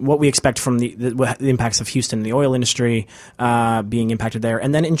what we expect from the impacts of Houston, the oil industry. Being impacted there,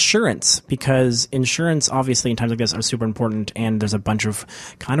 and then insurance, because insurance obviously in times like this are super important, and there's a bunch of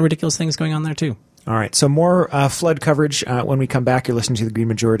kind of ridiculous things going on there too. All right, so more flood coverage when we come back. You're listening to The Green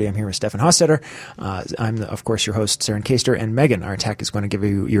Majority. I'm here with Stefan Hostetter. I'm, of course, your host, Saren Kaster, and Megan, our tech, is going to give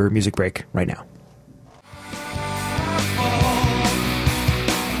you your music break right now.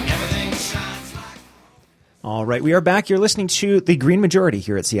 All right, we are back. You're listening to The Green Majority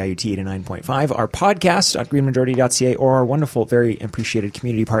here at CIUT 89.5, our podcast at greenmajority.ca, or our wonderful, very appreciated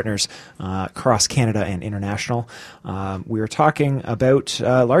community partners across Canada and international. We are talking about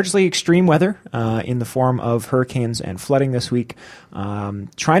largely extreme weather in the form of hurricanes and flooding this week,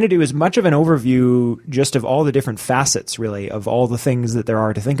 trying to do as much of an overview just of all the different facets, really, of all the things that there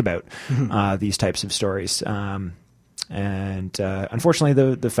are to think about these types of stories. And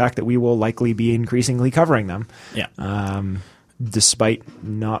unfortunately, the fact that we will likely be increasingly covering them, despite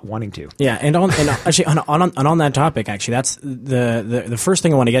not wanting to. Yeah, and on that topic, actually, that's the first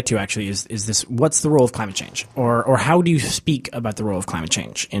thing I want to get to. Actually, is this: what's the role of climate change, or how do you speak about the role of climate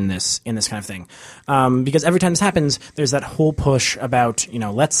change in this kind of thing? Because every time this happens, there's that whole push about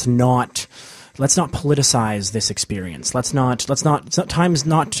let's not politicize this experience. It's not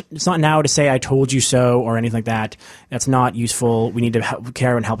now to say I told you so or anything like that. That's not useful. We need to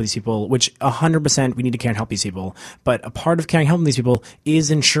care and help these people, which 100% we need to care and help these people. But a part of caring and helping these people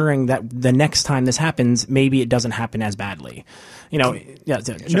is ensuring that the next time this happens, maybe it doesn't happen as badly. No,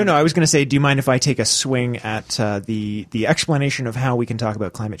 I was going to say, do you mind if I take a swing at the explanation of how we can talk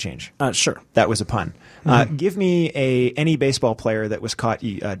about climate change? Sure. That was a pun. Give me any baseball player that was caught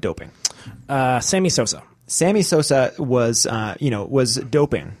doping. Sammy Sosa. Sammy Sosa was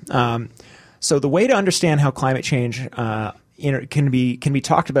doping. So the way to understand how climate change can be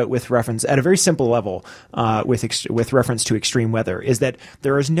talked about with reference at a very simple level with reference to extreme weather is that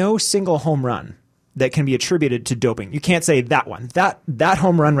there is no single home run that can be attributed to doping. You can't say that one. That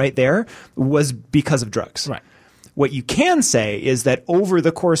home run right there was because of drugs. Right. What you can say is that over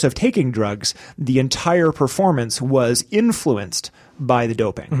the course of taking drugs, the entire performance was influenced by the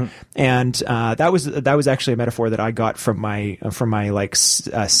doping, and that was actually a metaphor that I got from my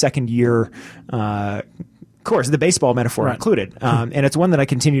second year course, the baseball metaphor included, and it's one that I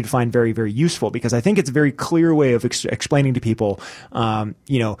continue to find very, very useful because I think it's a very clear way of explaining to people,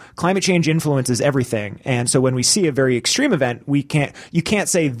 climate change influences everything, and so when we see a very extreme event, you can't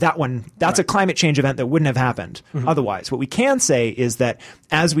say that's a climate change event that wouldn't have happened otherwise. What we can say is that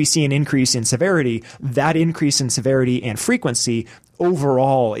as we see an increase in severity, that increase in severity and frequency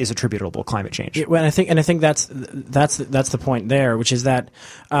overall is attributable to climate change. Well, I think that's the point there, which is that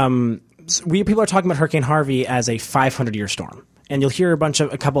people are talking about Hurricane Harvey as a 500-year storm, and you'll hear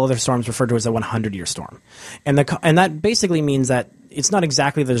a couple other storms referred to as a 100-year storm, and that basically means that it's not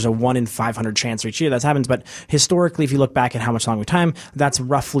exactly there's a 1 in 500 chance each year that happens, but historically, if you look back at how much longer time, that's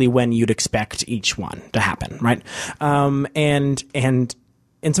roughly when you'd expect each one to happen, right?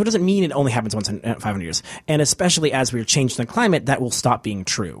 And so it doesn't mean it only happens once in 500 years. And especially as we're changing the climate, that will stop being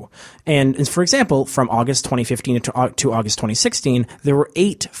true. And for example, from August 2015 to August 2016, there were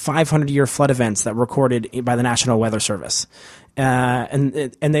 8 500-year flood events that were recorded by the National Weather Service. And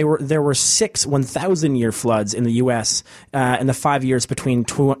there were 6 1,000-year floods in the U.S. In the 5 years between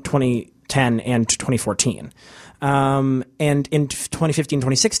 2010 and 2014. And in 2015,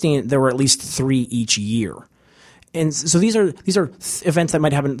 2016, there were at least 3 each year. And so these are events that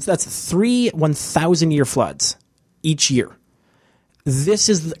might happen. That's 3 1,000-year floods each year.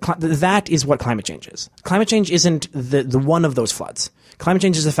 That is what climate change is. Climate change isn't the one of those floods. Climate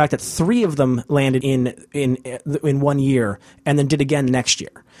change is the fact that 3 of them landed in 1 year and then did again next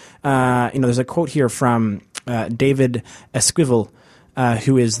year. There's a quote here from David Esquivel,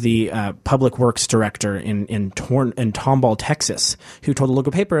 who is the public works director in Tomball, Texas, who told the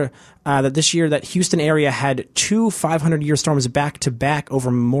local paper that this year that Houston area had 2 500-year storms back-to-back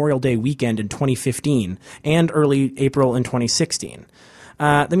over Memorial Day weekend in 2015 and early April in 2016.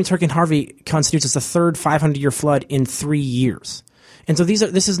 That means Hurricane Harvey constitutes as the 3rd 500-year flood in 3 years. And so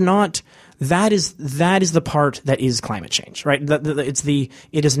that is the part that is climate change, right?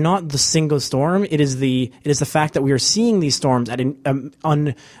 It is not the single storm. It is the fact that we are seeing these storms at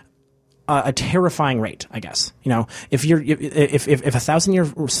a terrifying rate, I guess. If a 1,000-year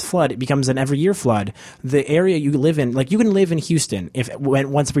flood becomes an every year flood, the area you live in, like you can live in Houston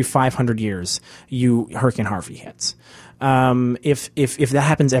once every 500 years Hurricane Harvey hits. If that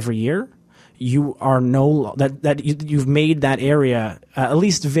happens every year, you are you've made that area at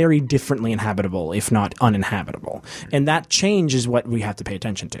least very differently inhabitable, if not uninhabitable, and that change is what we have to pay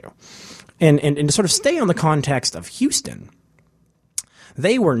attention to. And to sort of stay on the context of Houston,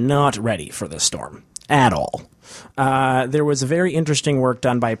 they were not ready for this storm at all. There was a very interesting work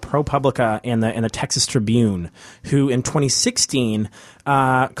done by ProPublica and the Texas Tribune, who in 2016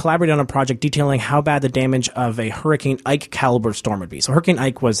 collaborated on a project detailing how bad the damage of a Hurricane Ike caliber storm would be. So Hurricane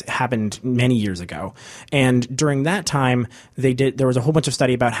Ike happened many years ago, and during that time there was a whole bunch of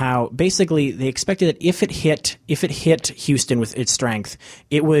study about how basically they expected that if it hit Houston with its strength,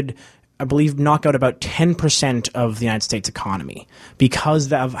 it would, I believe, knock out about 10% of the United States economy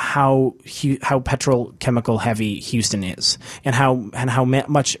because of how petrochemical heavy Houston is, and how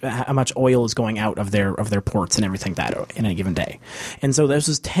much oil is going out of their ports and everything that in a given day. And so this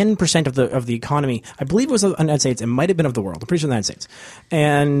was 10% of the economy. I believe it was the United States. It might have been of the world. I'm pretty sure the United States.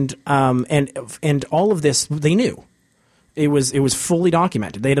 And all of this they knew. It was fully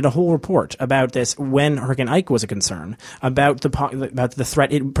documented. They did a whole report about this when Hurricane Ike was a concern, about the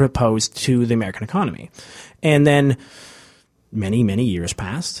threat it proposed to the American economy. And then many, many years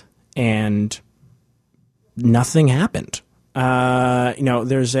passed, and nothing happened.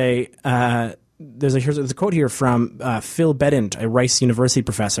 Here's a quote here from Phil Bedent, a Rice University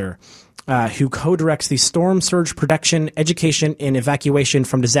professor, who co-directs the Storm Surge Protection, Education, and Evacuation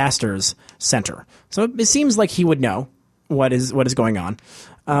from Disasters Center. So it seems like he would know what is going on.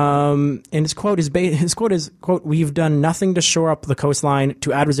 And his quote is, quote, "We've done nothing to shore up the coastline,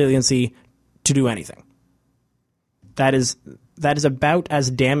 to add resiliency, to do anything." That is about as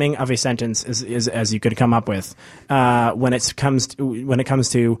damning of a sentence as you could come up with when it comes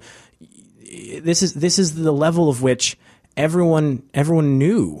to this is the level of which everyone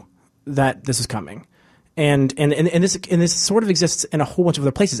knew that this is coming, and this sort of exists in a whole bunch of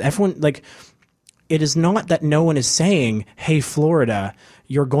other places. Everyone, like, it is not that no one is saying, "Hey, Florida,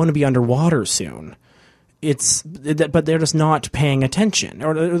 you're going to be underwater soon." But they're just not paying attention,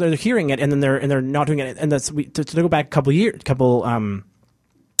 or they're hearing it and then they're not doing it. And that's to go back a couple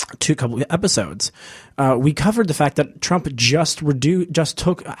episodes. We covered the fact that Trump just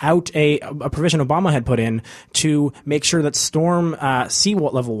took out a provision Obama had put in to make sure that storm sea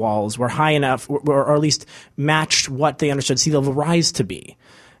level walls were high enough, or at least matched what they understood sea level rise to be.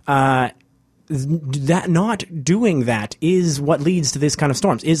 That not doing that is what leads to this kind of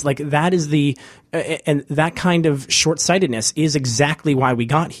storms. Is like that is the and that kind of short-sightedness is exactly why we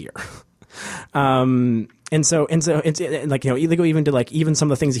got here. And so it's like, they go even to like even some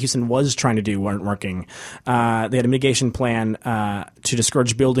of the things that Houston was trying to do weren't working. They had a mitigation plan to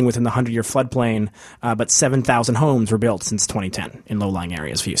discourage building within the 100-year floodplain, but 7,000 homes were built since 2010 in low-lying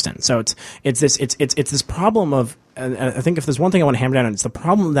areas of Houston. So it's this problem of, I think if there's one thing I want to hammer down on, it's the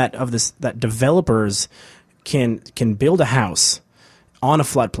problem that developers can build a house on a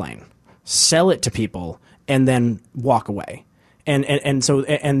floodplain, sell it to people, and then walk away. And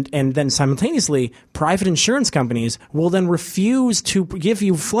then simultaneously, private insurance companies will then refuse to give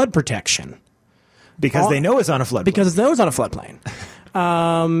you flood protection because they know it's on a floodplain. Because they know it's on a floodplain.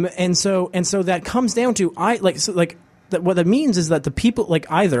 And so that comes down to what that means is that the people,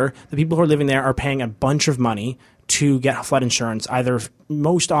 either the people who are living there are paying a bunch of money to get flood insurance, either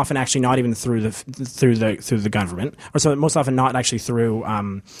most often actually not even through the government, or so most often not actually through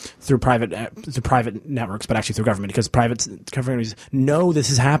private networks, but actually through government, because private companies know this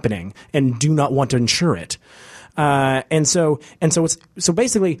is happening and do not want to insure it. So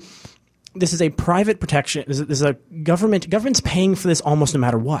basically, this is a private protection. This is a government's paying for this almost no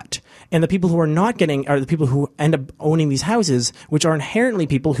matter what. And the people who are not getting are the people who end up owning these houses, which are inherently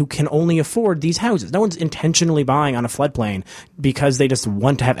people who can only afford these houses. No one's intentionally buying on a floodplain because they just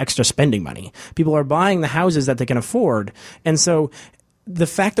want to have extra spending money. People are buying the houses that they can afford. And so the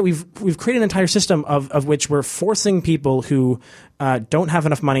fact that we've created an entire system of which we're forcing people who don't have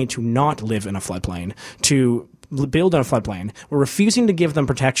enough money to not live in a floodplain to build on a floodplain. We're refusing to give them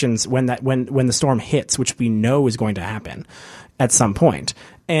protections when the storm hits, which we know is going to happen at some point.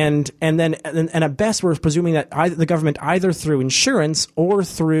 And at best, we're presuming that the government, either through insurance or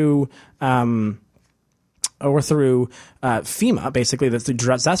through FEMA, basically, that's the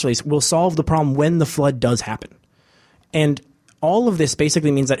disaster release, will solve the problem when the flood does happen. And all of this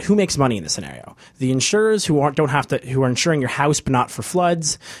basically means that who makes money in this scenario? The insurers who are insuring your house but not for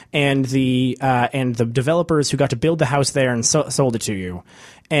floods, and the developers who got to build the house there and sold it to you.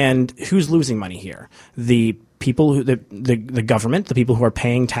 And who's losing money here? The people who the government, the people who are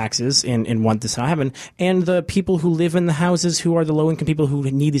paying taxes and want this to happen, and the people who live in the houses who are the low income people who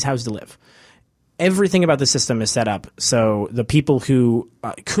need these houses to live. Everything about the system is set up so the people who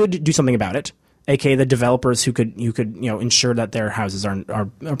could do something about it, aka the developers who could ensure that their houses are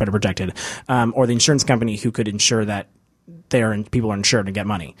better protected, or the insurance company who could ensure that people are insured and get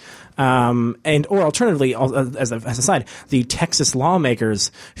money, or alternatively, as a side, the Texas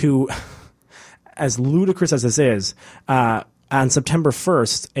lawmakers who, as ludicrous as this is, on September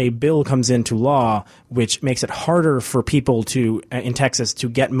 1st, a bill comes into law which makes it harder for people in Texas to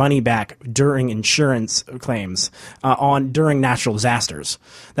get money back during insurance claims during natural disasters.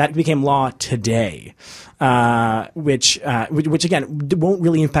 That became law today, which again won't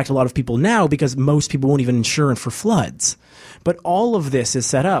really impact a lot of people now because most people won't even insure for floods. But all of this is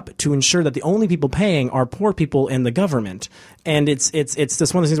set up to ensure that the only people paying are poor people and the government. And it's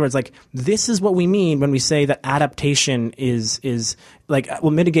just one of those things where it's like, this is what we mean when we say that adaptation is like,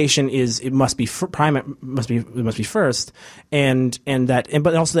 well, mitigation it must be first,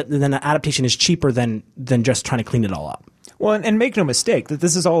 but also that then adaptation is cheaper than just trying to clean it all up. Well, and make no mistake that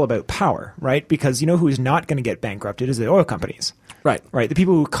this is all about power, right? Because you know who's not going to get bankrupted is the oil companies. Right. The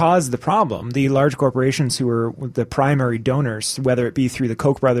people who cause the problem, the large corporations who are the primary donors, whether it be through the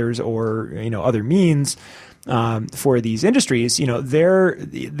Koch brothers or other means for these industries,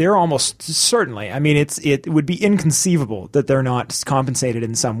 they're almost certainly. I mean, it would be inconceivable that they're not compensated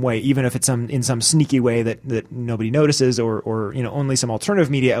in some way, even if it's in some sneaky way that nobody notices, or only some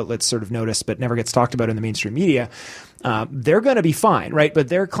alternative media outlets sort of notice, but never gets talked about in the mainstream media. They're going to be fine, right? But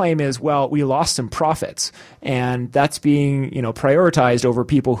their claim is, well, we lost some profits, and that's being, prioritized over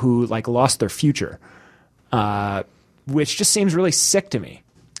people who lost their future, which just seems really sick to me.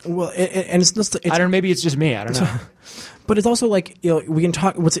 Well, and it's just, I don't know, maybe it's just me. I don't know. But it's also we can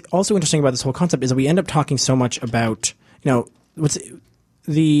talk. What's also interesting about this whole concept is that we end up talking so much about,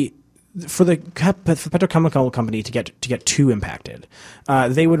 for the petrochemical company to get too impacted,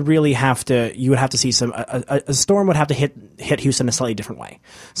 they would really have to. You would have to see a storm would have to hit Houston a slightly different way.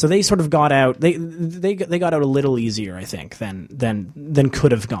 So they sort of got out. They got out a little easier, I think, than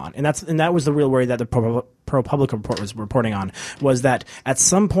could have gone. And that was the real worry that the ProPublica report was reporting on, was that at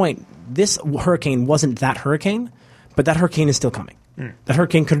some point this hurricane wasn't that hurricane, but that hurricane is still coming. That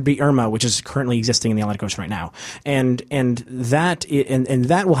hurricane could be Irma, which is currently existing in the Atlantic Ocean right now, and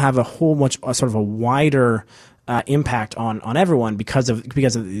that will have a whole much sort of a wider impact on everyone because of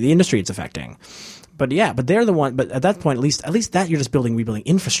the industry it's affecting. But they're the one. But at that point, at least that you're just rebuilding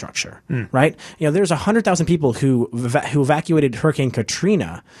infrastructure, right? There's 100,000 people who evacuated Hurricane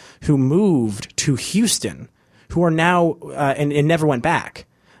Katrina, who moved to Houston, who are now and never went back.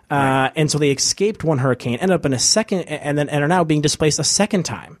 Right. And so they escaped one hurricane, ended up in a second, and are now being displaced a second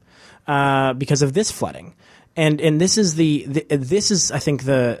time because of this flooding. And this is I think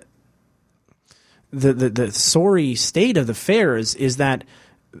the sorry state of the affairs is that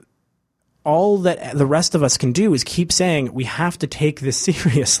all that the rest of us can do is keep saying we have to take this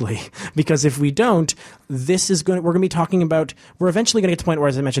seriously, because if we don't, we're going to be talking about. We're eventually going to get to the point where,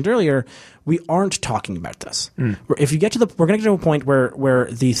 as I mentioned earlier, we aren't talking about this. If you get to we're going to get to a point where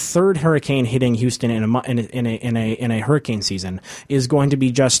the third hurricane hitting Houston in a hurricane season is going to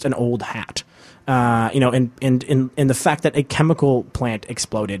be just an old hat. And the fact that a chemical plant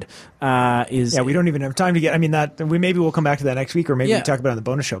exploded is... Yeah, we don't even have time to get... I mean, maybe we'll come back to that next week, or maybe we talk about it on the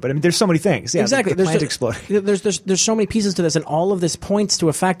bonus show. But I mean, there's so many things. Yeah, exactly. The plant exploded. There's so many pieces to this, and all of this points to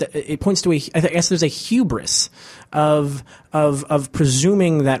a fact that it points to I guess there's a hubris of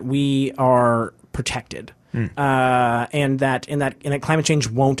presuming that we are protected, and that climate change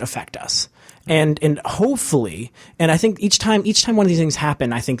won't affect us. And hopefully, and I think each time one of these things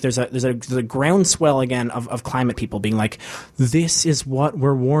happen, I think there's a groundswell again of climate people being like, this is what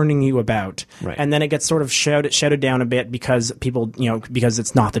we're warning you about. Right. And then it gets sort of shouted down a bit because people, because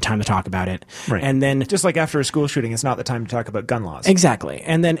it's not the time to talk about it. Right. And then just like after a school shooting, it's not the time to talk about gun laws. Exactly.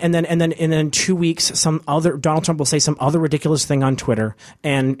 And then in 2 weeks, Donald Trump will say some other ridiculous thing on Twitter,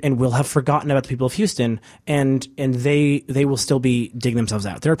 and we'll have forgotten about the people of Houston, and they will still be digging themselves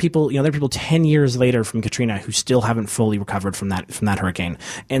out. There are people 10 years later from Katrina who still haven't fully recovered from that hurricane.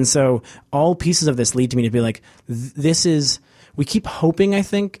 And so all pieces of this lead to me to be like, we keep hoping, I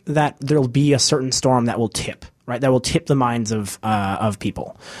think, that there'll be a certain storm that will tip, right? That will tip the minds of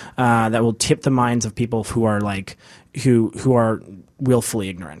people, that will tip the minds of people who are who are willfully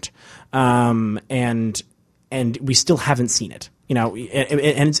ignorant. And and we still haven't seen it. You know,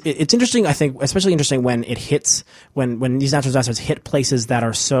 and it's interesting. I think especially interesting when it hits when these natural disasters hit places that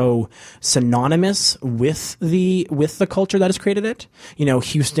are so synonymous with the culture that has created it. You know,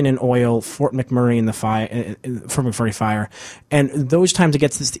 Houston and oil, Fort McMurray and the Fort McMurray fire, and those times it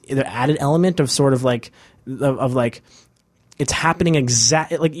gets this the added element of sort of like it's happening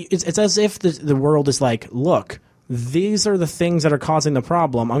exactly like it's as if the world is like, look, these are the things that are causing the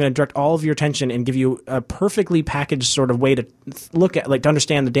problem. I'm going to direct all of your attention and give you a perfectly packaged sort of way to look at, like, to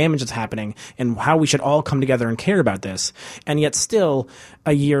understand the damage that's happening and how we should all come together and care about this. And yet still,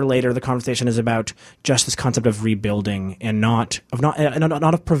 a year later, the conversation is about just this concept of rebuilding and not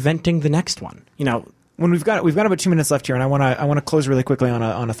of preventing the next one. You know, when we've got about 2 minutes left here, and I want to close really quickly on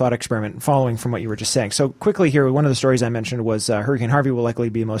a thought experiment following from what you were just saying. So quickly here, one of the stories I mentioned was Hurricane Harvey will likely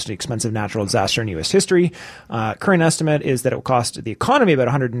be the most expensive natural disaster in U.S. history. Current estimate is that it will cost the economy about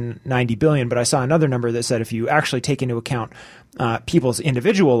 $190 billion, but I saw another number that said if you actually take into account people's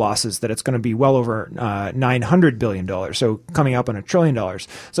individual losses, that it's going to be well over $900 billion, so coming up on $1 trillion.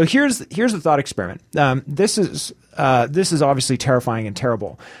 So here's the thought experiment. This is obviously terrifying and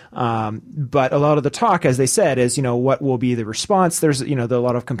terrible, but a lot of the talk, as they said, is, you know, what will be the response? There's, you know, there are a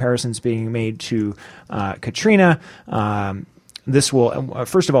lot of comparisons being made to Katrina. This will,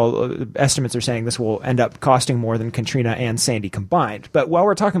 first of all, estimates are saying this will end up costing more than Katrina and Sandy combined. But while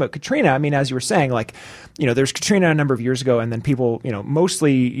we're talking about Katrina, I mean, as you were saying, like, you know, there's Katrina a number of years ago, and then people, you know,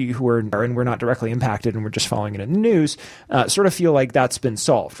 mostly who are and we're not directly impacted and we're just following it in the news, sort of feel like that's been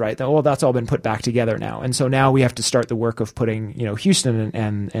solved, right? Well, that's all been put back together now. And so now we have to start the work of putting, you know, Houston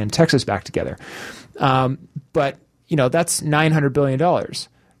and Texas back together. But, you know, that's $900 billion.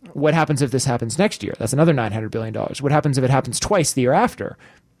 What happens if this happens next year? That's another $900 billion. What happens if it happens twice the year after?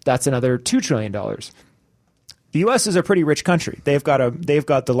 That's another $2 trillion. The U.S. is a pretty rich country. They've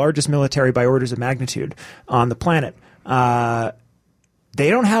got the largest military by orders of magnitude on the planet. They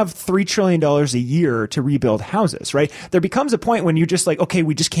don't have $3 trillion a year to rebuild houses, right? There becomes a point when you're just like, okay,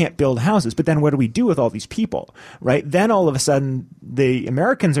 we just can't build houses. But then what do we do with all these people, right? Then all of a sudden, the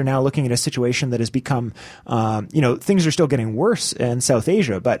Americans are now looking at a situation that has become, you know, things are still getting worse in South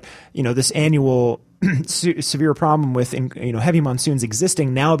Asia. But, you know, this annual severe problem with, you know, heavy monsoons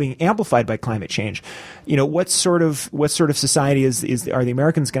existing now being amplified by climate change. You know, what sort of society are the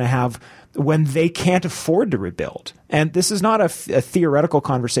Americans going to have when they can't afford to rebuild? And this is not a theoretical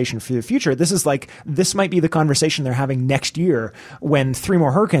conversation for the future. This might be the conversation they're having next year when 3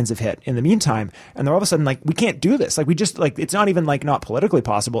 more hurricanes have hit in the meantime. And they're all of a sudden like, we can't do this. Like, we just, like, it's not even like not politically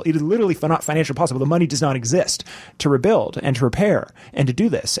possible. It is literally not financially possible. The money does not exist to rebuild and to repair and to do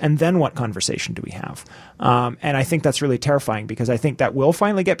this. And then what conversation do we have? And I think that's really terrifying, because I think that will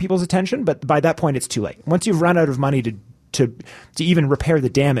finally get people's attention. But by that point, it's too late. Once you've run out of money to even repair the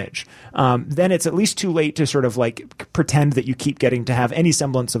damage, then it's at least too late to sort of like pretend that you keep getting to have any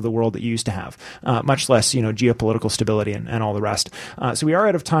semblance of the world that you used to have, much less, you know, geopolitical stability and all the rest. So we are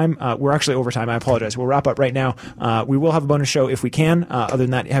out of time. We're actually over time. I apologize. We'll wrap up right now. We will have a bonus show if we can. Other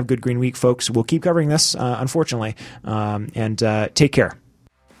than that, have a good green week, folks. We'll keep covering this, unfortunately, and take care.